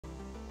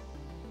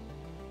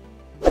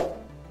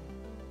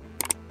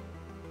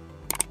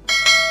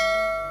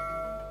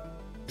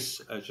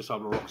Just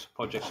have a rocks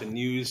projects and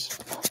news.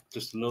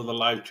 Just another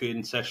live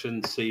trading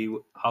session. See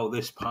how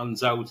this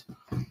pans out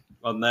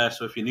on there.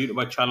 So if you're new to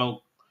my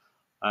channel,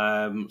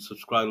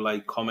 subscribe,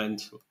 like,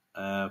 comment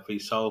for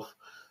yourself.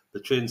 The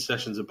trading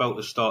session's about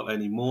to start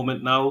any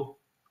moment now.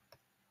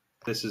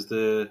 This is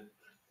there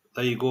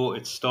you go.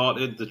 It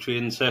started the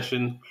trading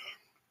session.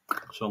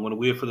 So I'm going to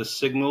wait for the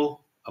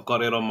signal. I've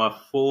got it on my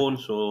phone.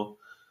 So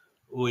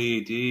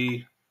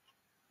OAD,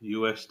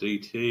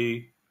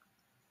 USDT.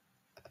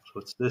 So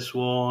it's this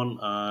one,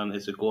 and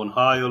is it going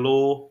high or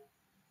low?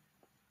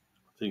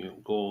 I think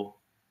it'll go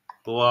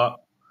lower.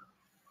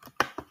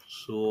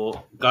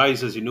 So,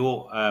 guys, as you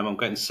know, I'm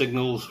getting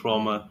signals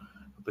from a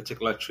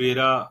particular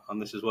trader, and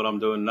this is what I'm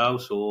doing now.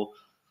 So,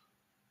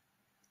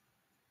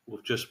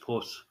 we've just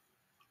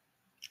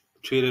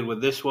traded with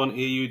this one,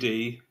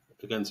 AUD,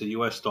 against a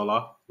US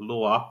dollar,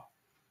 lower.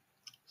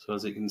 So,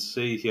 as you can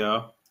see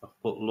here,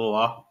 I've put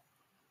lower,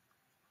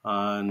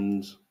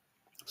 and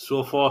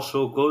so far,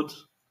 so good.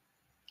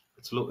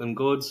 It's looking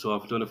good. So,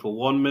 I've done it for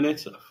 1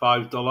 minute at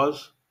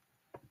 $5.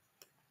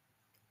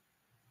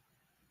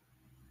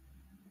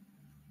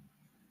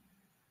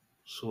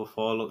 So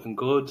far, looking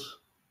good.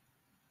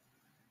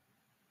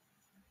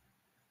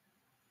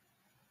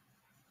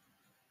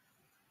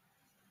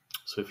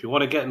 So if you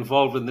want to get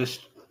involved in this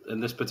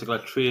particular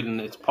trade, and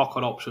its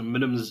pocket option,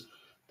 minimum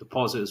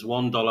deposit is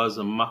 $1,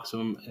 and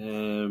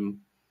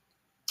maximum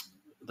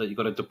that you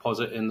got to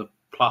deposit in the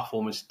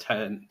platform is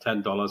 $10.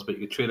 But you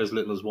can trade as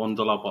little as $1.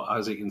 But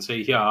as you can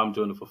see here, I'm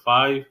doing it for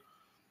 5,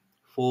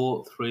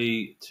 4,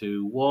 3,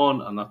 2,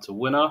 1, and that's a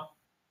winner.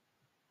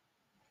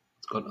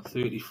 It's got a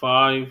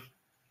 35.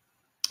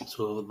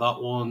 So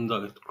that one,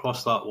 that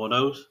crossed that one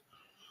out,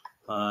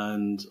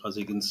 and as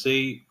you can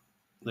see,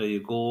 there you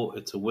go.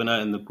 It's a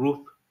winner in the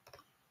group.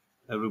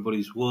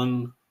 Everybody's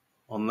won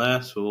on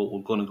there, so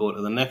we're going to go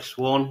to the next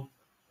one.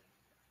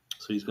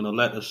 So he's going to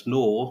let us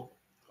know.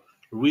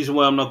 The reason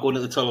why I'm not going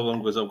to the telephone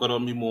because I've got it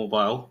on my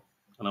mobile,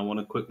 and I want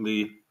to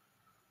quickly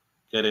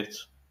get it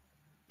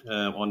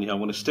on here. I'm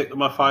going to stick to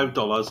my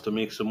 $5 to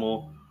make some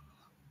more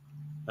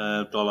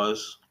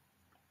dollars.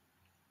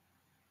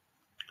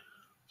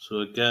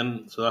 So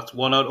again, so that's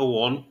 1 out of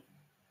 1.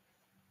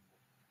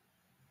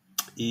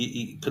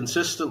 He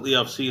consistently,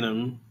 I've seen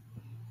him.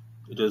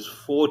 He does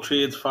 4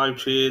 trades, 5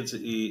 trades.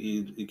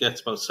 He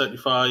gets about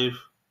 75.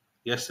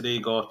 Yesterday he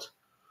got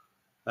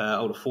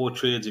out of 4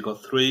 trades, he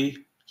got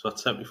 3. So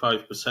that's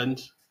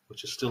 75%,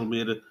 which is still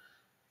made it.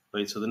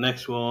 Right, so the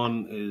next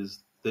one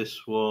is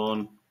this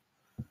one.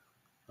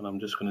 And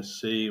I'm just going to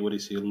see, what do you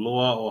see,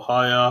 lower or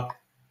higher?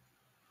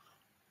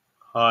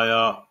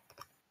 Higher.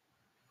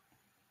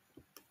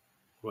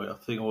 Right, I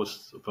think I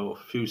was about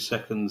a few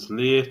seconds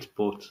late,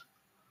 but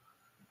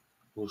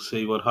we'll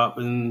see what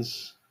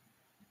happens.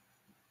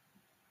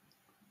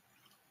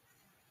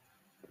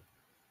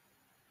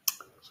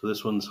 So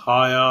this one's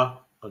higher.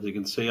 As you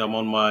can see, I'm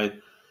on my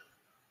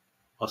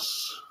I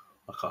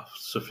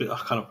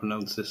can't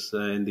pronounce this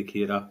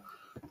indicator,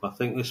 but I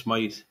think this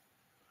might.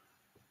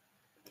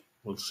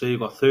 We'll see. We've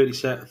got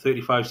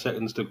 35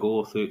 seconds to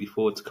go.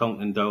 34. It's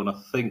counting down. I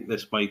think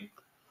this might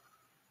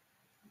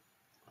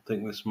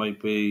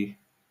be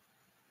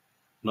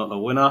not a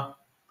winner,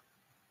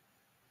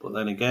 but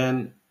then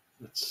again,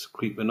 it's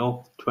creeping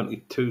up.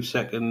 22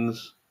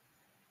 seconds.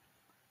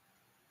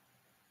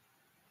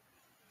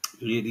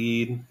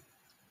 18.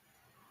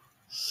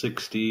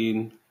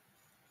 16.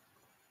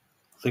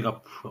 I think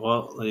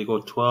well, there you go.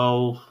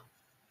 12.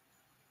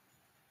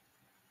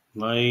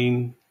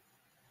 9.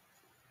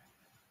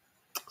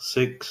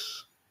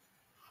 6.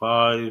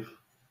 5.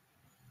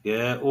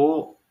 Yeah.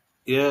 Oh,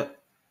 yeah.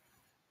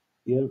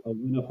 Yeah, a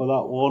winner for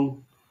that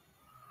one.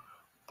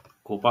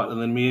 Go back to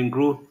the main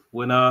group.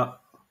 Winner.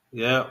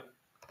 Yeah.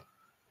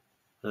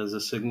 There's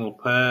a signal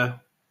pair.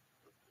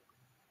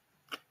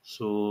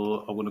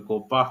 So I'm going to go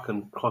back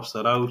and cross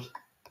that out.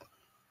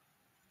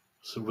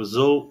 So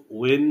result,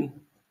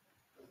 win.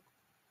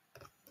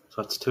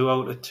 So that's 2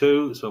 out of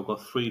 2. So I've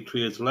got 3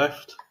 trades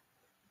left.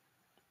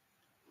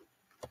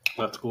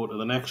 Let's go to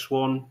the next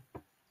one.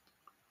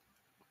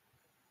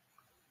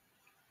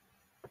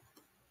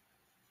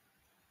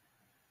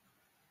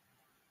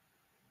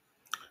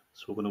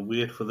 So we're going to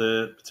wait for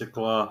the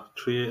particular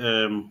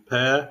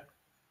pair.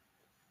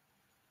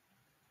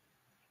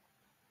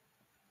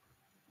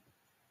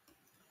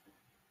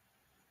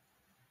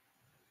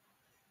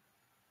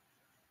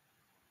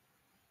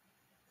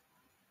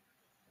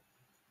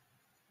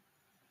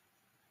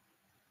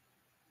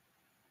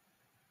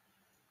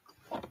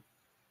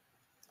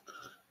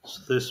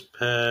 So this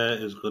pair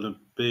is going to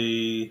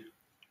be.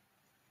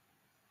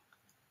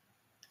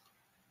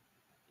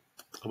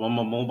 I'm on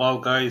my mobile,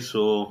 guys,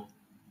 so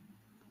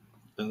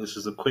I think this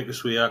is the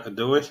quickest way I can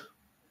do it.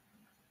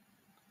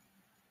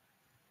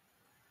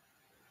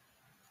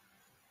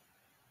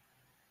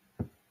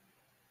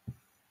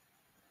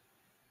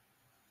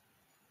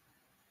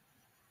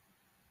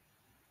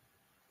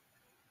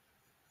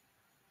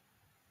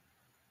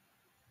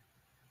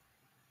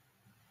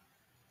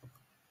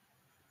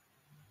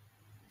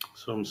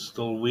 So I'm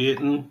still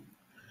waiting.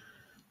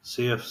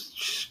 CF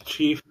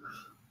Chief.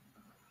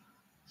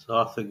 So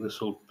I think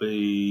this will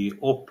be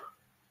up,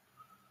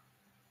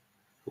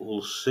 but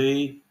we'll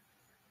see.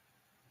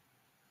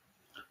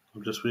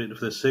 I'm just waiting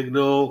for the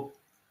signal.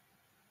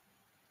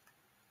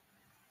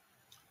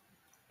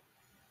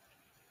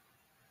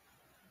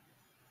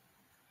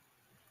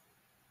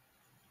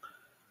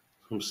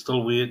 I'm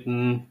still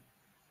waiting.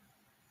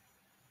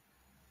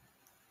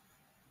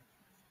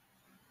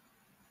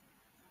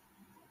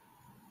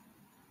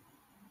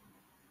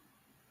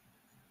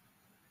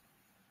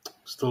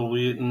 Still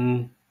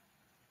waiting.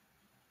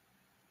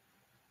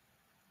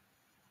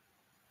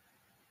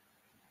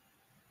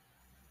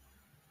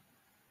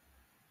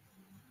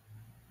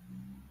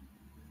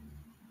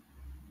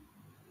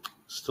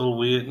 Still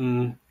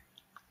waiting.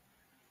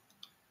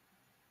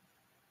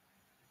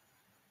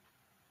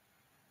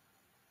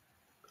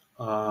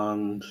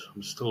 And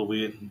I'm still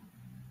waiting.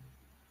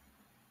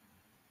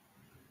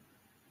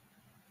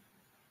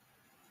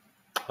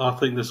 I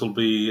think this will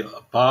be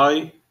a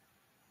buy.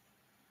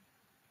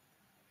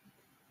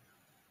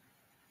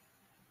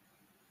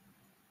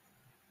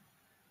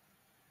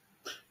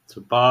 It's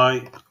a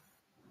buy.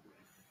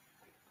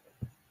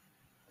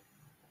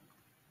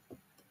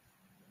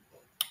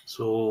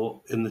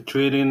 So in the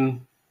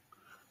trading,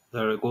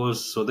 there it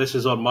goes. So this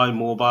is on my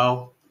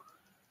mobile.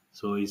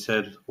 So he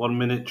said 1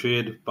 minute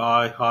trade,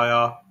 buy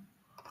higher.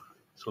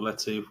 So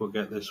let's see if we'll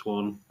get this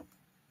one.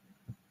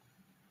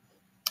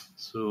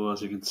 So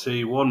as you can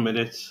see, 1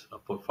 minute, I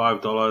put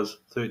 $5,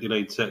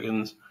 39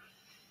 seconds.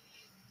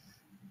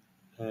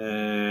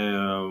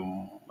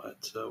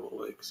 Let's have a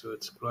look. So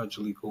it's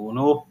gradually going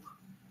up.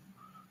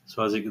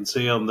 So as you can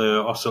see on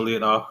the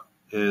oscillator,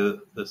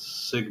 the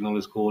signal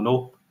is going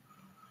up.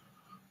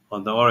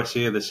 On the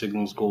RSA, the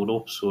signal's going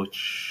up, so it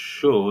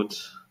should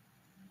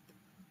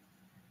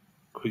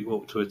creep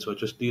up to it. So I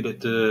just need it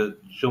to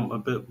jump a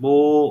bit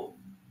more.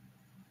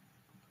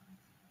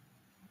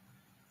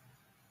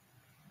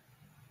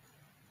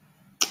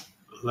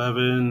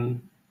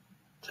 $11,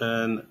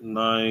 $10,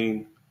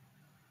 $9,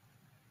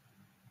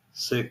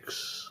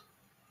 $6,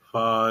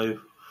 $5,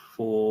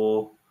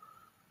 $4,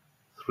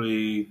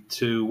 $3,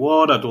 $2,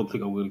 $1. I don't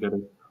think I'm going to get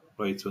it.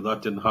 Right, so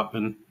that didn't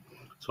happen.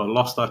 So I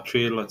lost that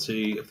trade. Let's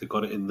see if they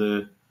got it in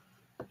the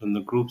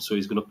group. So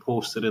he's going to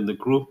post it in the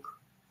group.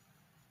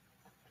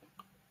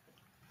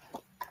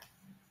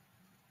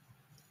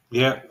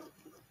 Yeah,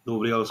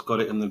 nobody else got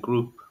it in the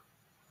group.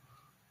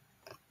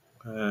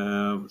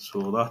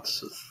 So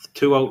that's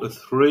 2 out of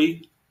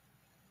 3.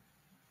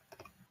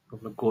 I'm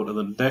going to go to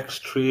the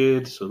next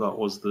trade. So that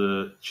was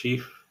the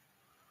Chief.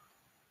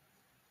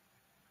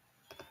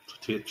 So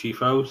take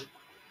Chief out.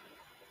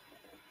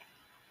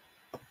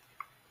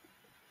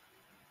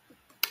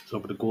 So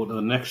I'm going to go to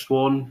the next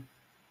one.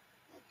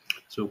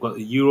 So we've got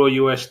the Euro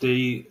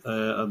USD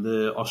and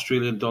the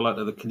Australian dollar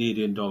to the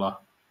Canadian dollar.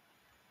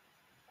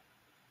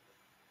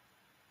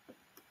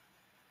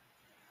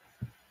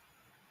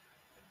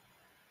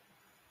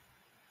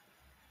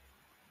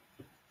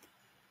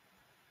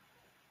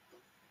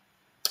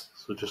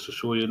 So just to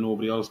show you,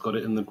 nobody else got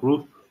it in the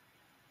group.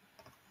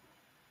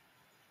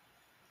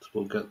 So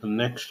we'll get the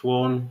next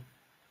one.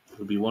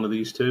 It'll be one of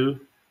these two.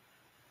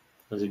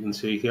 As you can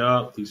see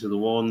here, these are the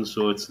ones.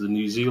 So it's the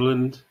New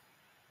Zealand.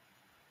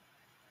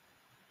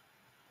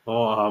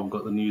 Oh, I haven't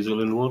got the New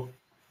Zealand one.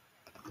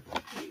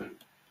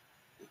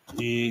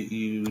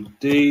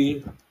 AUD,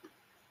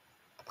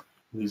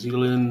 New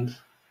Zealand.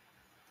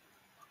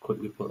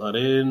 Quickly put that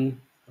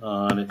in.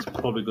 And it's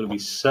probably going to be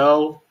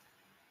sell.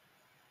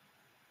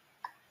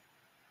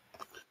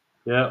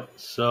 Yeah,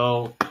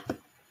 sell.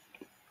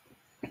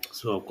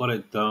 So I've got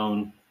it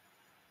down.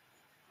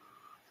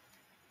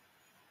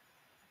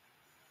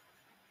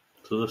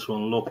 So this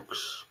one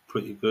looks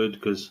pretty good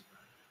because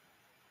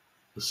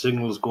the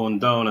signal's going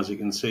down, as you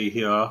can see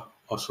here,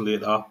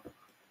 oscillator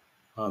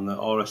and the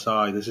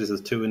RSI. This is the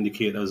two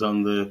indicators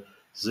on the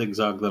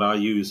zigzag that I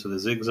use. So the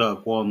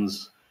zigzag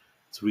ones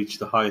to reach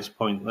the highest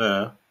point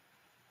there.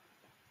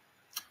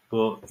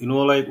 But you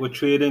know, like with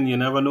trading, you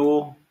never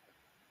know.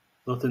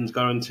 Nothing's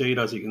guaranteed.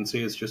 As you can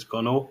see, it's just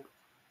gone up.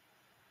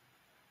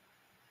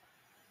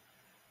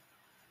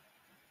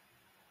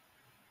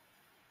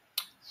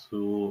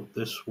 So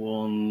this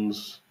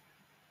one's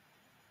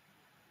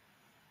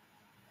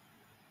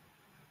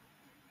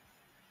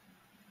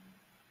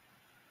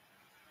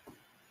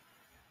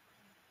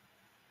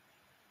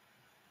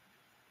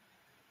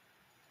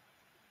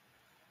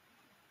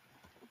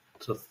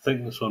so I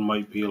think this one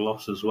might be a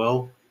loss as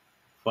well.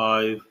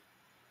 5,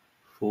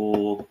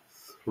 4,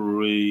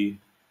 3,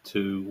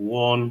 2,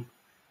 1.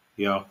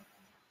 Yeah.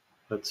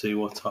 Let's see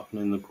what's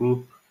happening in the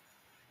group.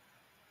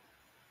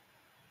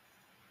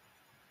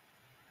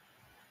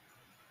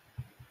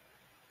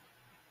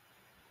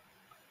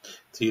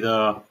 It's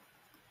either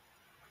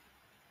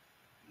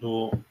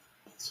no.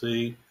 Let's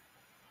see.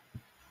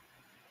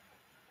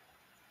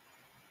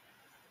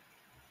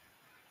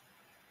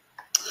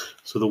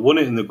 So they won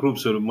it in the group,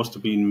 so it must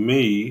have been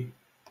me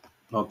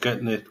not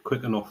getting it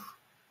quick enough.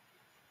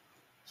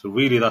 So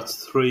really,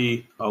 that's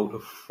 3 out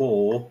of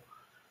 4.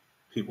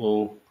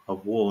 people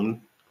have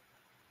won.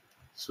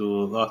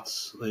 So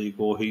there you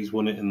go. He's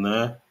won it in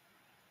there.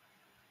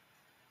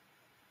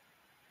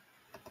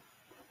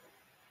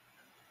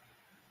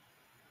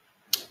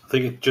 I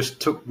think it just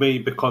took me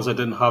because I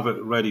didn't have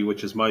it ready,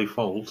 which is my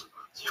fault.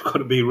 So you've got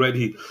to be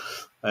ready.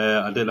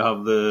 I didn't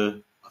have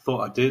I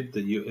thought I did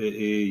the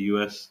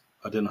US.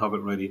 I didn't have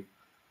it ready,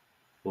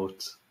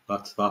 but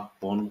that's that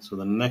one. So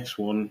the next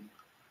one.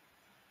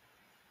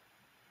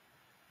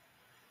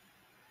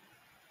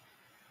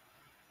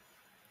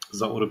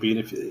 Because that would have been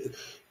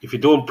if you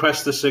don't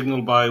press the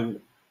signal by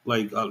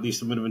like at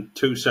least a minimum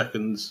 2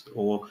 seconds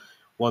or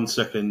 1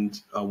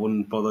 second, I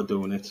wouldn't bother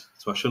doing it.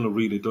 So I shouldn't have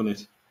really done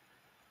it.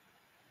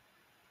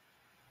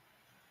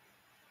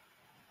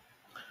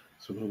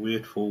 So I'm going to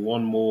wait for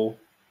one more.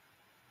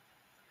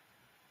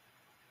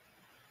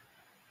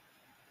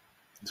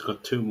 It's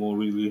got two more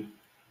really.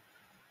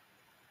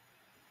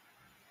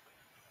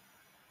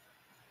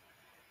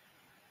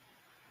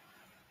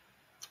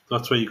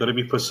 That's where you've got to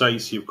be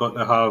precise. You've got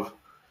to have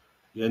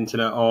your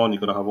internet on.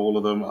 You've got to have all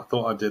of them. I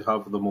thought I did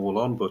have them all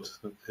on, but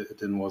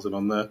wasn't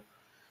on there.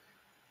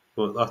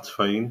 But that's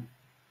fine.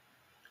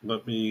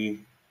 Let me.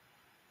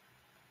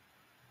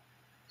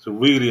 So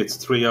really, it's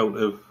 3 out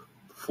of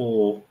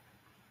 4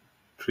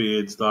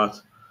 trades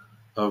that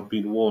have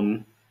been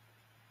won.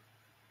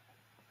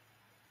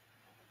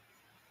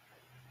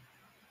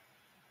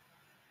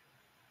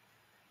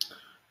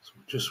 So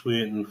just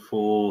waiting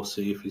for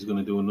see if he's going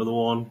to do another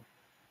one.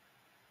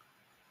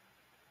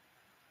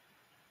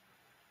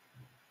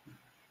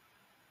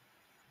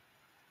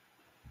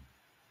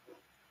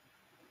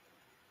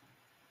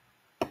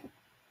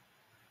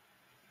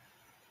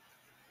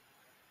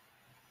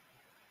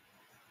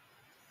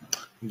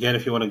 Again,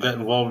 if you want to get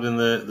involved in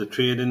the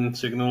trading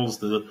signals,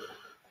 the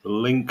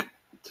link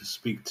to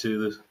speak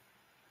to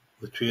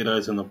the trader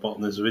is in the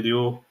bottom of this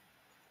video.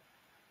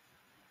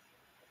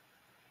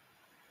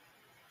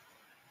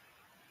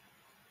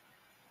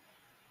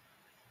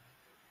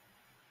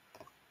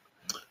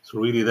 So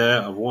really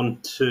there, I've won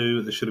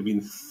 2. There should have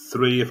been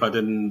 3 if I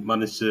didn't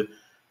manage to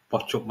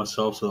botch up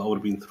myself, so that would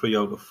have been 3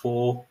 out of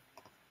 4.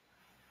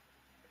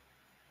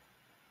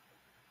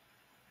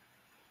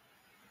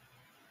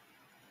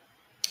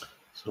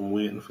 So I'm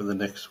waiting for the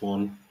next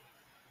one.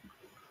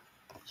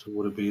 So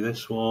would it be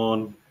this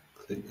one?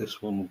 I think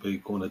this one will be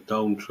going a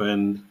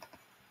downtrend.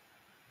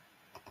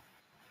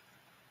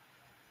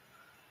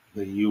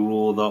 The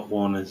euro, that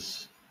one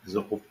is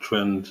an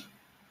uptrend.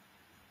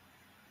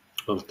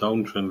 Well,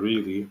 downtrend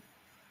really.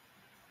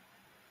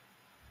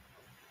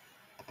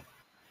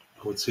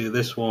 I would say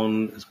this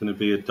one is going to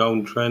be a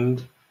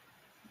downtrend.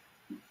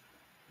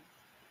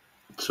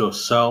 So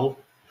sell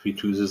if he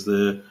chooses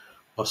the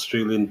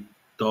Australian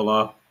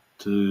dollar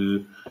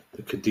to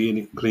the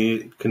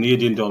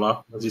Canadian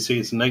dollar. As you see,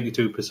 it's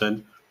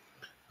 92%.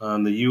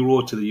 And the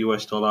euro to the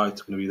US dollar,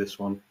 it's going to be this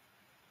one.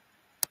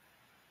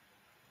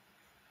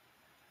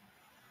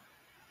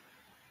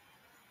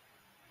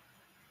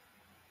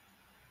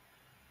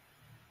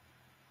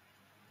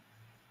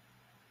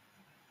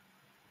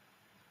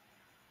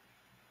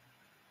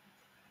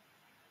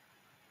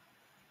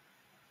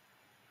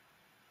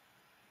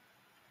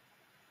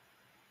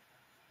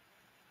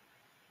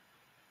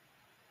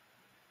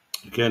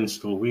 Again,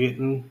 still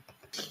waiting.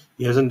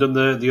 He hasn't done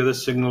the other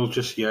signal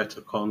just yet.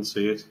 I can't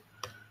see it.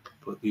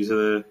 But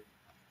that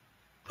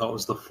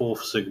was the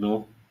 4th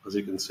signal, as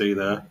you can see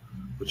there,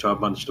 which I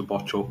managed to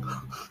botch up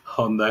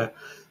on there.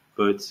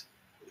 But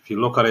if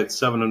you look at it,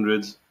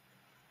 $700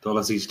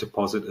 he's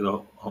deposited.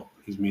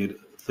 He's made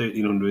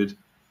 1,300.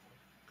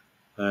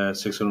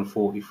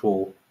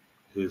 644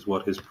 is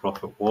what his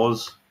profit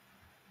was.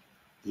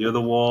 The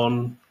other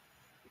one,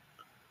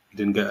 he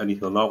didn't get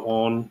anything on that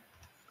one.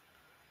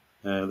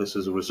 This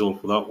is a result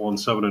for that one.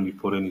 700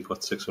 put in, he's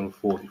got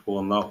 644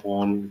 on that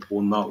one.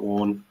 Won that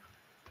one.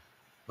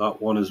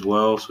 That one as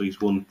well. So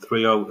he's won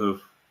 3 out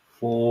of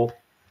 4.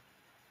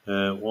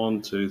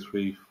 1, 2,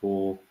 3,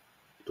 4.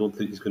 Don't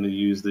think he's going to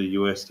use the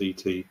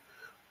USDT.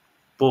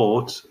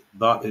 But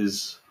that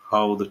is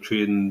how the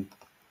trading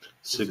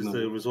signal.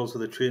 This is the results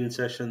of the trading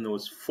session. There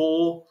was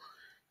 4.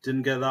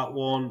 Didn't get that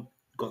one.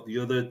 Got the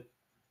other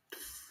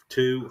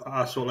 2.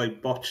 I sort of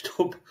like botched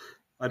up.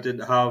 I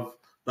didn't have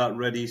that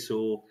ready,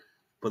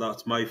 but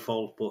that's my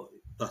fault. But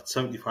that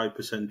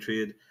 75%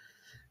 trade,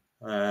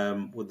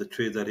 with the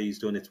trade that he's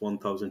done, it's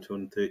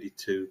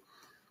 1,232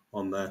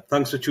 on there.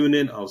 Thanks for tuning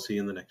in. I'll see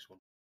you in the next one.